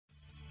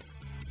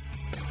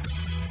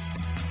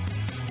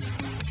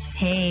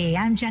Hey,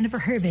 I'm Jennifer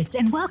Hurwitz,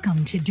 and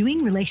welcome to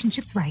Doing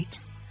Relationships Right.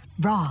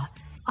 Raw,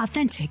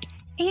 authentic,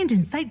 and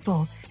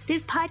insightful,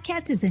 this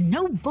podcast is a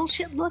no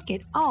bullshit look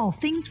at all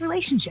things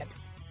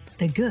relationships.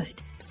 The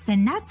good, the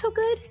not so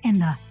good, and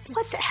the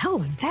what the hell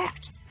was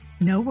that?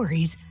 No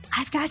worries,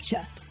 I've got you,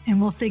 and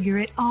we'll figure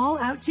it all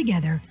out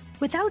together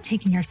without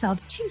taking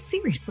ourselves too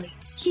seriously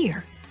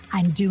here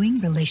on Doing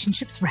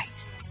Relationships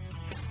Right.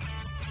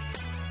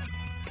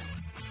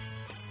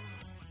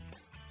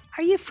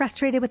 Are you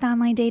frustrated with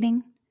online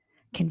dating?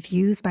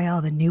 Confused by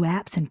all the new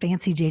apps and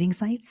fancy dating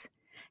sites?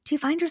 Do you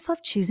find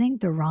yourself choosing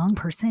the wrong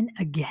person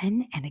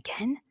again and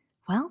again?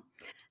 Well,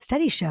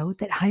 studies show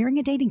that hiring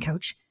a dating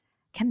coach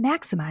can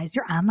maximize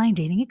your online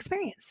dating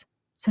experience.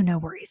 So no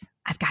worries,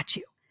 I've got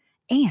you.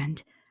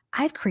 And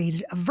I've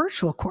created a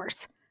virtual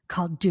course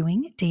called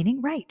Doing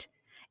Dating Right.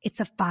 It's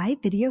a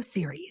 5-video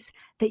series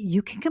that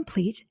you can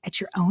complete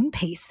at your own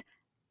pace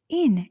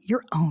in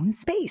your own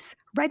space,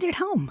 right at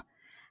home.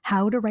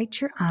 How to write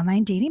your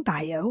online dating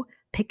bio,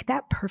 pick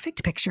that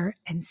perfect picture,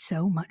 and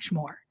so much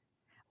more.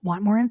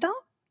 Want more info?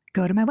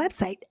 Go to my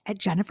website at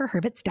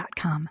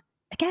jenniferhurwitz.com.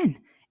 Again,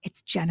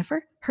 it's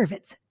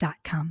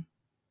jenniferhurwitz.com.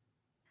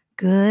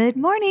 Good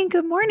morning.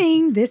 Good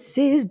morning. This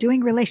is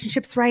Doing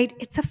Relationships Right.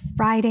 It's a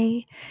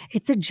Friday.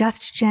 It's a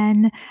Just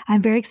Jen.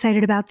 I'm very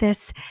excited about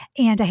this.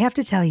 And I have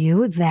to tell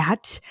you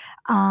that,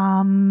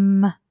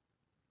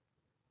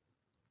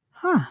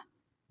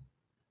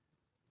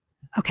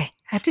 Okay,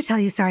 I have to tell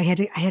you, sorry,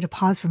 I had to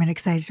pause for a minute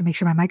because I had to make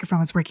sure my microphone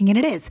was working, and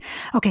it is.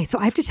 Okay, so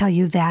I have to tell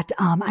you that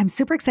I'm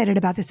super excited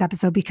about this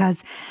episode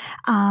because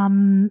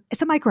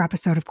it's a micro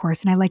episode, of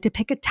course, and I like to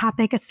pick a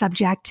topic, a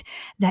subject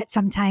that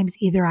sometimes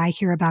either I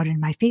hear about in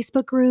my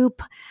Facebook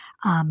group,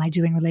 my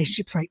Doing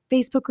Relationships Right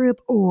Facebook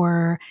group,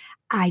 or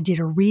I did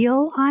a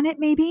reel on it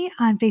maybe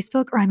on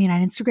Facebook, or on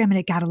Instagram, and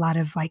it got a lot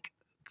of like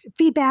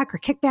feedback or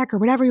kickback or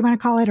whatever you want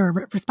to call it, or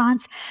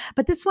response.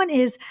 But this one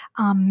is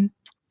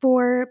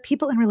for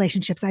people in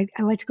relationships. I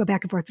like to go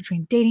back and forth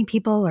between dating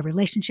people or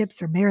relationships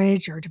or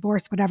marriage or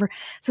divorce, whatever.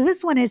 So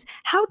this one is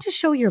how to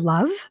show your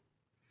love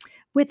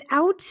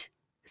without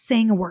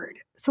saying a word.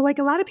 So like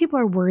a lot of people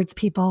are words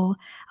people.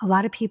 A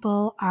lot of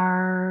people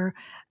are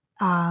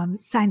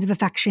signs of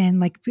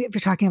affection. Like if you're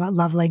talking about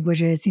love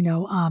languages,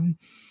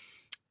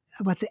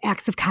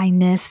 acts of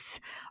kindness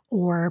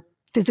or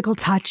physical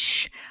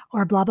touch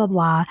or blah, blah,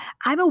 blah.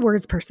 I'm a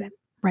words person.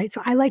 Right.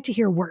 So I like to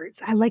hear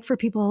words. I like for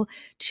people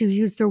to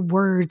use their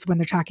words when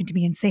they're talking to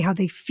me and say how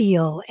they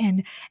feel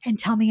and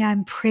tell me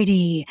I'm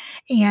pretty.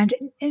 And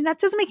that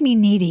doesn't make me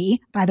needy,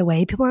 by the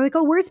way. People are like,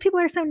 oh, words people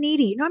are so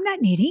needy. No, I'm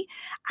not needy.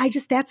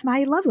 That's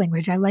my love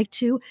language. I like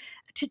to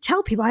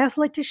tell people. I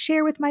also like to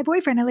share with my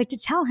boyfriend. I like to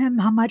tell him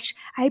how much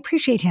I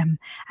appreciate him.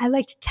 I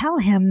like to tell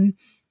him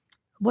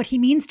what he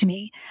means to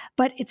me.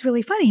 But it's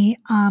really funny,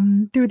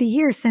 through the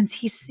years since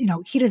he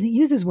doesn't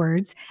use his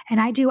words and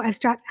I do,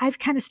 I've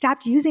kind of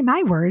stopped using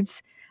my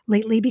words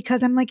lately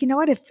because I'm like, you know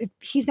what, if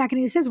he's not going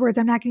to use his words,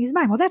 I'm not going to use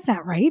mine. Well, that's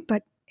not right,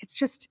 but it's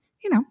just,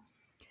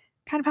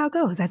 kind of how it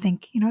goes. I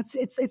think,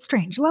 it's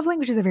strange. Love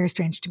languages are very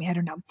strange to me. I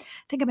don't know. I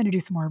think I'm going to do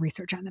some more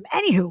research on them.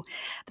 Anywho,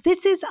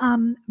 this is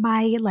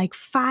my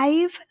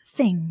 5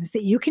 things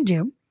that you can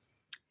do,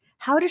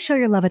 how to show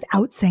your love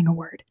without saying a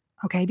word.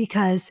 Okay.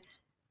 Because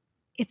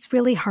it's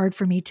really hard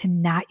for me to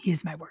not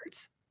use my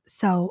words.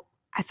 So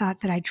I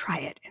thought that I'd try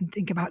it and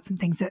think about some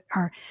things that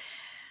are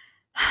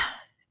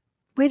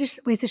ways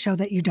to show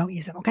that you don't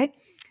use them. Okay.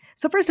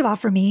 So first of all,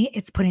 for me,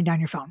 it's putting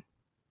down your phone.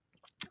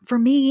 For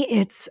me,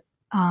 it's,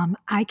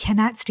 I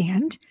cannot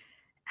stand,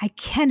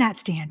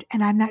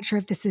 and I'm not sure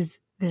if this is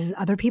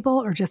other people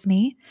or just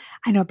me.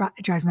 I know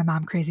it drives my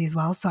mom crazy as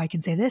well. So I can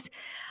say this.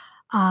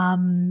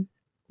 When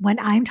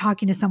I'm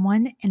talking to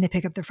someone and they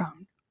pick up their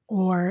phone,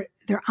 or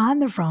they're on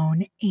their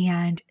phone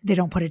and they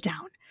don't put it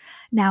down.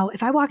 Now,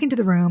 if I walk into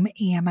the room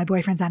and my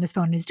boyfriend's on his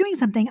phone and is doing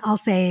something, I'll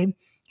say,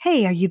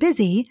 hey, are you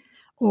busy?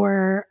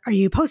 Or are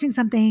you posting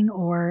something?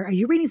 Or are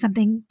you reading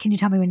something? Can you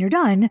tell me when you're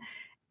done?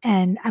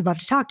 And I'd love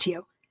to talk to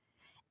you.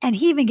 And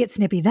he even gets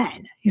snippy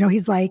then.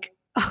 He's like,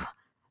 oh,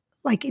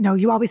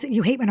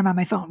 you hate when I'm on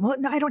my phone. Well,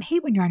 no, I don't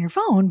hate when you're on your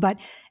phone, but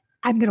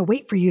I'm going to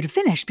wait for you to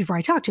finish before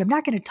I talk to you. I'm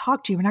not going to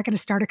talk to you. We're not going to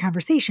start a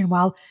conversation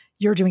while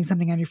you're doing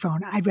something on your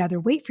phone. I'd rather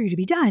wait for you to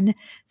be done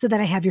so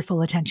that I have your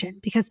full attention,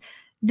 because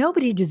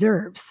nobody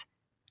deserves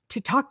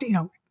to talk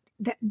to,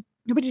 that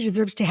nobody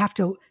deserves to have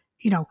to,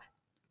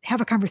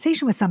 have a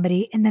conversation with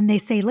somebody. And then they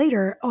say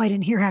later, oh, I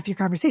didn't hear half your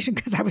conversation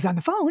because I was on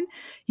the phone.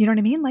 You know what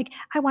I mean? Like,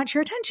 I want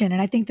your attention.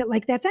 And I think that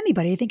that's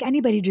anybody. I think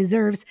anybody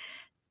deserves,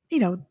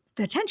 the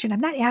attention.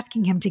 I'm not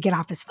asking him to get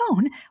off his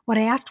phone. What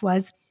I asked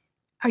was,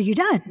 are you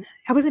done?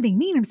 I wasn't being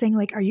mean. I'm saying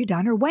are you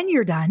done? Or when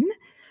you're done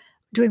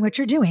doing what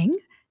you're doing,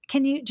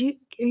 can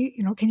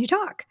you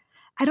talk?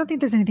 I don't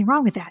think there's anything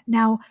wrong with that.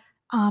 Now,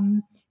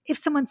 if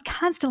someone's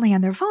constantly on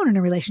their phone in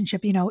a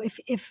relationship,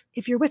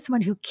 if you're with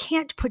someone who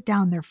can't put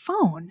down their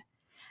phone,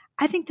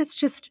 I think that's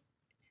just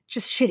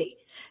shitty.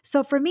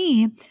 So for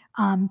me,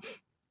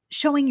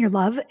 showing your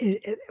love,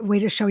 a way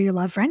to show your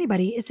love for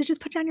anybody is to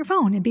just put down your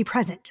phone and be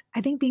present.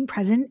 I think being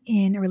present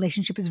in a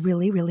relationship is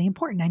really, really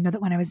important. I know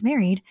that when I was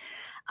married,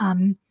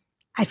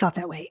 I felt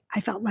that way. I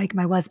felt like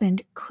my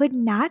husband could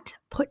not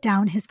put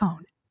down his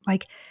phone.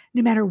 Like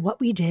no matter what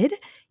we did,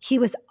 he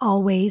was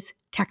always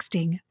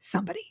texting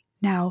somebody.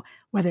 Now,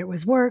 whether it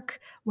was work,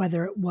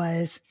 whether it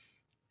was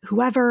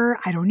whoever,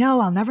 I don't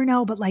know, I'll never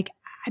know. But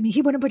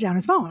he wouldn't put down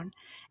his phone.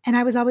 And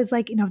I was always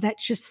like,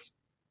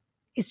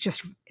 it's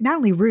just not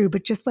only rude,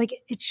 but just like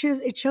it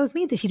shows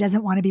me that he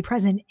doesn't want to be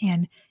present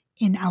in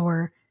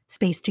our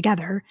space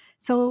together.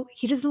 So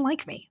he doesn't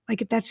like me.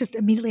 Like that's just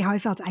immediately how I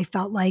felt. I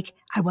felt like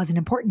I wasn't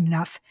important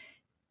enough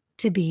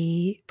to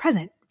be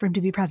present, for him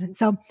to be present.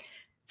 So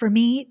for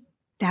me,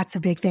 that's a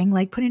big thing.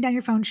 Like putting down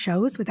your phone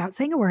shows without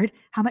saying a word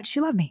how much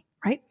you love me,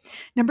 right?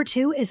 Number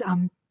 2 is,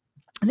 and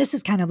this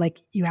is kind of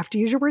like you have to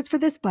use your words for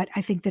this, but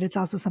I think that it's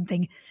also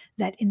something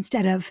that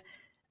instead of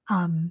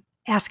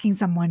asking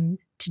someone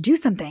to do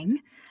something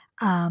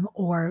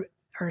or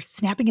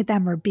snapping at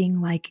them or being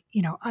like,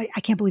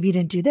 I can't believe you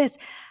didn't do this.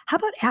 How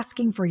about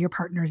asking for your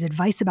partner's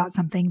advice about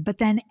something, but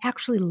then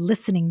actually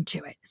listening to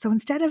it? So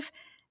instead of,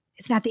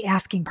 it's not the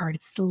asking part,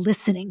 it's the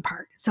listening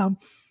part. So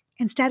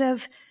instead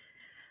of,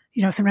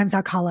 sometimes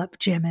I'll call up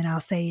Jim and I'll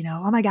say,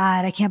 oh my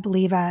God, I can't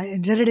believe,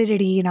 and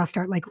I'll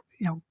start like,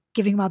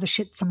 giving him all the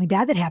shit, something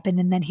bad that happened.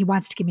 And then he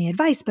wants to give me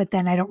advice, but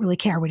then I don't really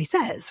care what he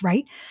says.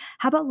 Right.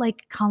 How about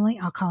like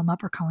I'll call him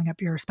up or calling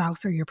up your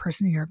spouse or your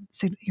person, your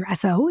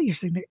SO, your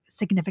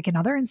significant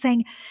other and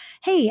saying,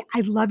 hey,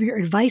 I'd love your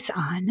advice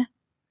on,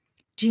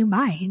 do you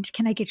mind?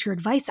 Can I get your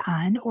advice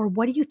on, or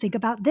what do you think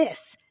about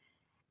this?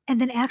 And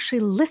then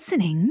actually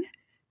listening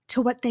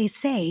to what they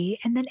say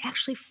and then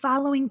actually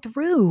following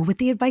through with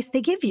the advice they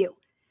give you.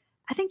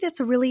 I think that's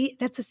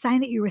a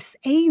sign that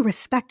you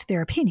respect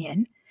their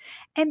opinion,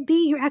 and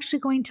B, you're actually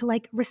going to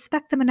like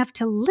respect them enough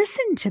to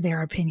listen to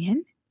their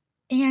opinion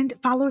and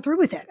follow through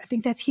with it. I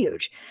think that's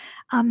huge.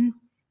 I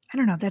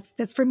don't know.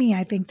 That's for me.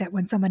 I think that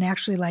when someone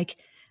actually like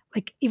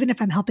even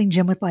if I'm helping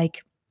Jim with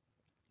like,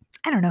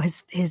 I don't know,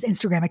 his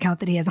Instagram account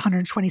that he has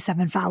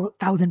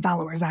 127,000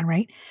 followers on,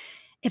 right?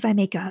 If I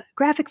make a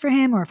graphic for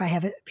him or if I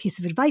have a piece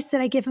of advice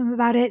that I give him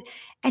about it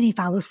and he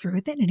follows through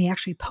with it and he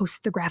actually posts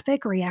the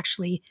graphic or he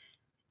actually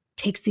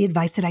takes the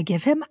advice that I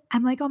give him,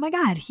 I'm like, oh my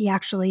God,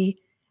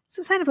 it's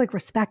a sign of like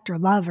respect or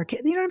love or,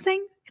 you know what I'm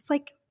saying? It's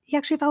like he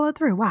actually followed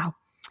through. Wow.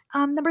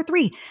 Number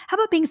 3, how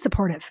about being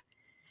supportive?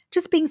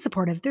 Just being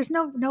supportive. There's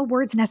no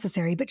words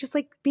necessary, but just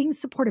like being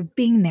supportive,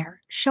 being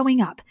there,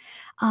 showing up.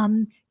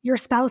 Your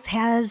spouse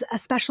has a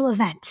special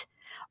event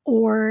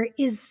or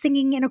is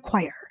singing in a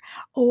choir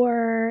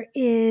or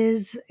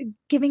is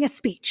giving a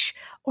speech,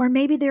 or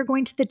maybe they're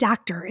going to the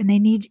doctor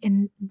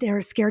and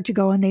they're scared to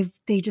go and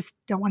they just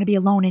don't want to be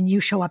alone and you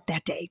show up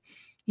that day.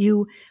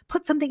 You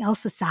put something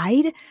else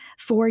aside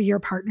for your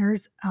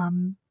partner's,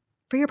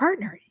 for your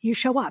partner. You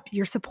show up,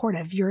 you're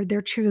supportive, you're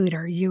their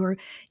cheerleader,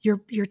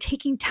 you're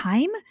taking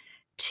time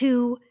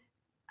to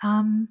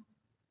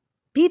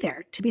be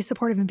there, to be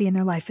supportive and be in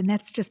their life. And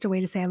that's just a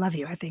way to say, I love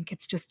you. I think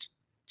it's just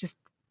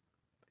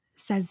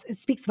says, it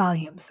speaks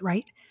volumes,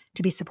 right?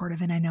 To be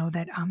supportive. And I know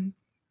that,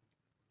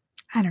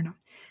 I don't know,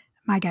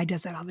 my guy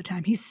does that all the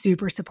time. He's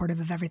super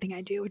supportive of everything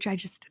I do, which I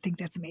just think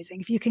that's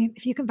amazing. If you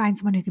can find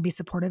someone who can be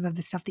supportive of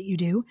the stuff that you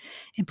do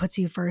and puts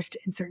you first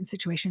in certain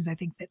situations, I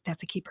think that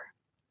that's a keeper.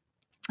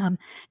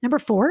 Number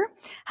 4,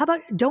 how about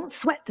don't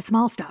sweat the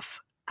small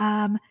stuff?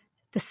 The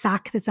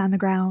sock that's on the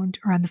ground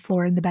or on the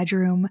floor in the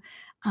bedroom,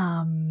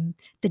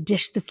 the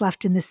dish that's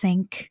left in the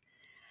sink,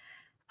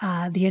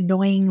 the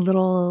annoying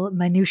little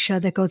minutia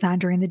that goes on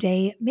during the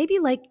day. Maybe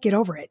like get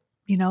over it.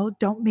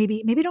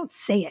 Maybe don't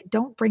say it.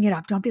 Don't bring it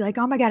up. Don't be like,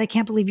 oh my God, I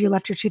can't believe you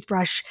left your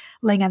toothbrush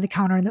laying on the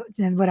counter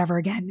and whatever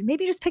again.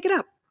 Maybe just pick it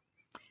up.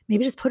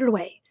 Maybe just put it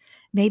away.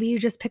 Maybe you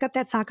just pick up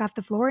that sock off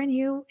the floor and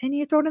you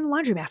throw it in the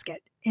laundry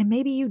basket. And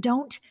maybe you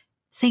don't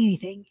say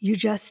anything.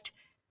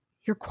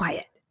 You're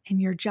quiet and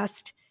you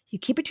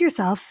keep it to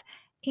yourself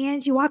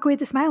and you walk away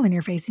with a smile on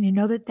your face and you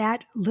know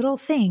that little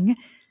thing,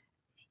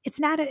 it's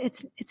not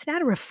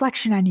a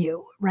reflection on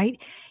you,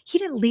 right? He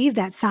didn't leave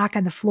that sock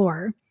on the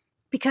floor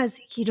because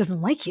he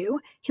doesn't like you.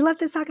 He left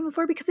the sock on the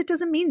floor because it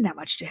doesn't mean that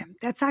much to him.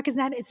 That sock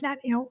it's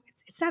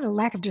not a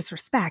lack of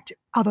disrespect,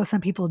 although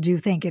some people do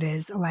think it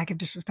is a lack of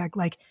disrespect.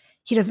 Like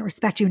he doesn't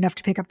respect you enough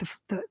to pick up the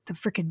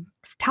freaking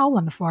towel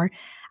on the floor.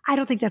 I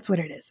don't think that's what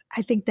it is.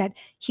 I think that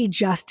he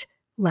just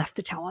left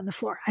the towel on the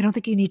floor. I don't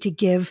think you need to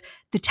give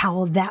the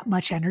towel that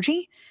much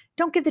energy.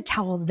 Don't give the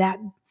towel that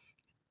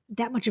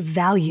much of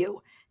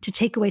value to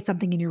take away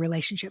something in your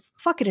relationship.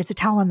 Fuck it, it's a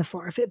towel on the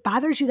floor. If it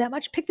bothers you that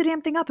much, pick the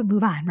damn thing up and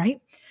move on, right?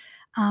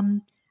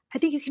 I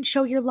think you can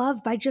show your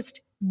love by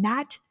just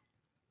not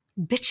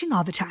bitching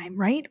all the time,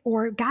 right?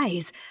 Or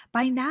guys,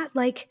 by not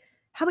like,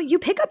 how about you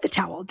pick up the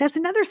towel? That's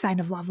another sign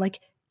of love.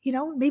 Like,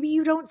 maybe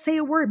you don't say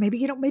a word.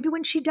 Maybe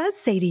when she does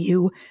say to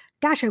you,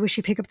 gosh, I wish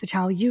you pick up the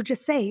towel, you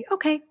just say,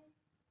 okay,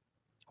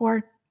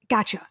 or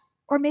gotcha.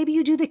 Or maybe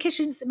you do the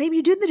dishes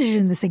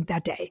in the sink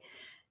that day.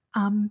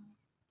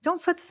 Don't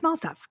sweat the small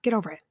stuff. Get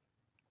over it.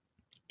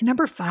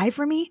 number 5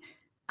 for me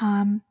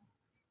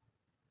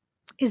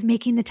is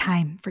making the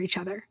time for each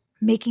other,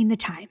 making the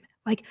time,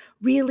 like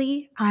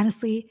really,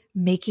 honestly,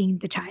 making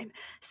the time.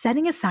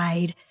 Setting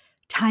aside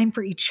time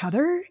for each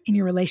other in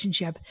your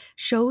relationship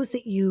shows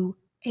that you,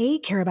 A,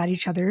 care about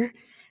each other,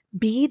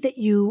 B, that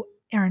you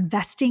are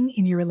investing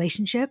in your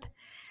relationship,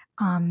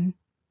 and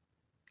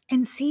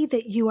C,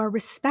 that you are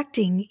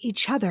respecting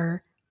each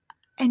other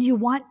and you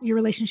want your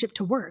relationship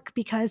to work,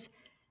 because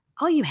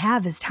all you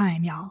have is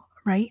time, y'all,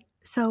 right?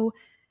 So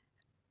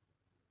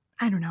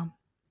I don't know.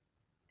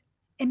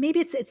 And maybe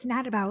it's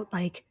not about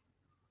like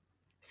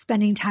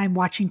spending time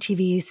watching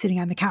TV, sitting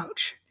on the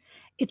couch.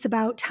 It's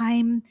about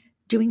time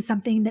doing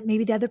something that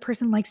maybe the other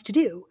person likes to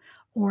do.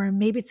 Or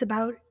maybe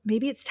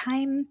it's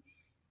time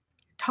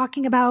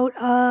talking about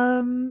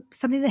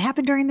something that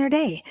happened during their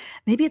day.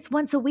 Maybe it's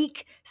once a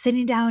week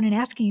sitting down and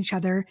asking each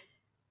other,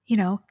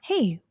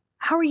 hey,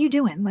 how are you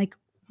doing? Like,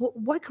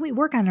 what can we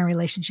work on in our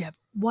relationship?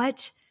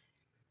 What's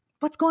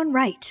going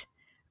right?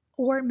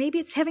 Or maybe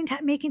it's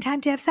making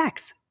time to have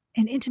sex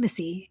and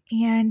intimacy,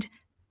 and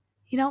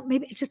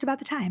maybe it's just about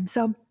the time.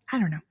 So I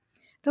don't know.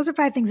 Those are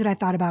 5 things that I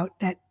thought about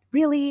that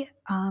really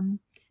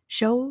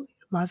show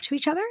love to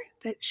each other,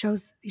 that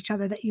shows each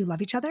other that you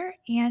love each other,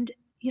 and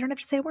you don't have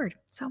to say a word.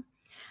 So I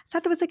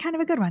thought that was a kind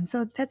of a good one.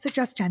 So that's a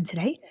Just Jen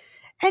today.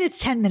 And it's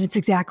 10 minutes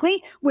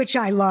exactly, which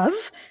I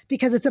love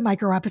because it's a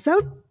micro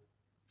episode.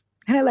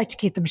 And I like to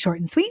keep them short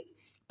and sweet.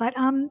 But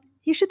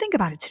you should think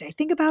about it today.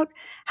 Think about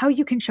how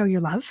you can show your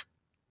love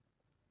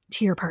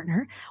to your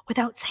partner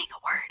without saying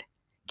a word.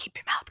 Keep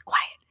your mouth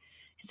quiet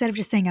instead of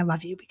just saying I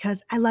love you,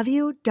 because I love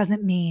you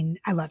doesn't mean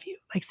I love you.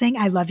 Like saying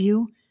I love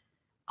you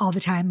all the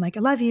time, like I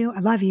love you, I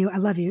love you, I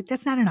love you.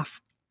 That's not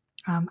enough.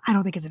 I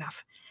don't think it's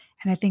enough.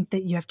 And I think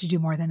that you have to do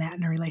more than that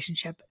in a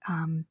relationship.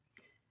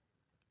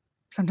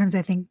 Sometimes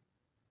I think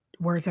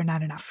words are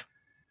not enough.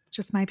 It's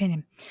just my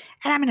opinion.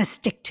 And I'm going to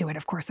stick to it.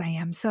 Of course I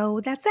am.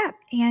 So that's that.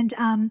 And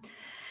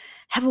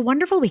have a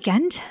wonderful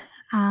weekend.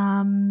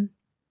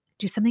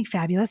 Do something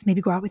fabulous.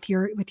 Maybe go out with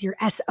your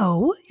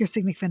SO, your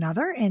significant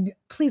other, and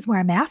please wear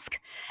a mask,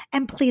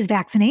 and please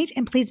vaccinate,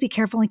 and please be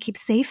careful and keep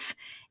safe.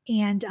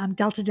 And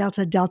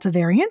Delta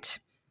variant.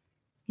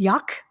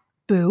 Yuck.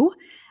 Boo.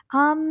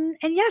 And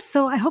yes,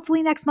 so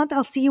hopefully next month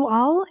I'll see you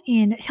all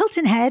in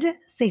Hilton Head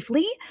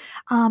safely.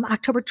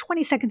 October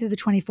 22nd through the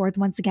 24th.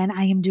 Once again,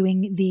 I am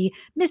doing the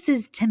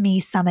Mrs. To Me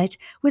Summit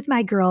with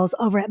my girls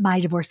over at My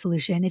Divorce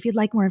Solution. If you'd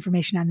like more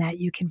information on that,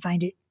 you can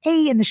find it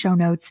A, in the show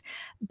notes,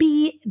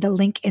 B, the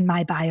link in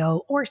my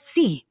bio, or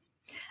C,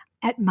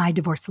 at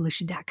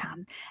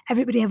mydivorcesolution.com.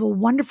 Everybody have a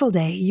wonderful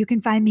day. You can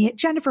find me at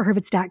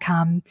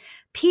jenniferhurwitz.com.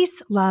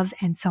 Peace, love,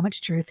 and so much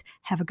truth.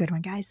 Have a good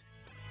one, guys.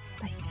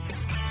 Bye.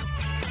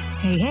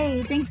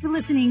 Hey, thanks for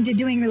listening to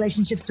Doing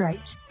Relationships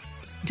Right.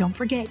 Don't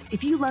forget,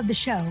 if you love the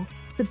show,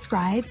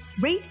 subscribe,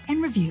 rate,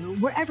 and review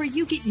wherever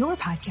you get your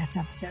podcast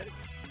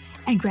episodes.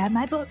 And grab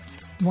my books,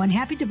 One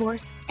Happy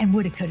Divorce and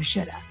Woulda, Coulda,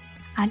 Shoulda,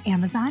 on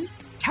Amazon,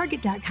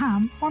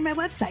 Target.com, or my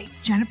website,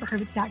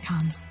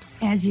 jenniferhurwitz.com.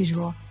 As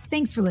usual,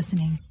 thanks for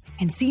listening,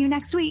 and see you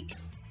next week.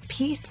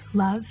 Peace,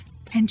 love,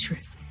 and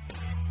truth.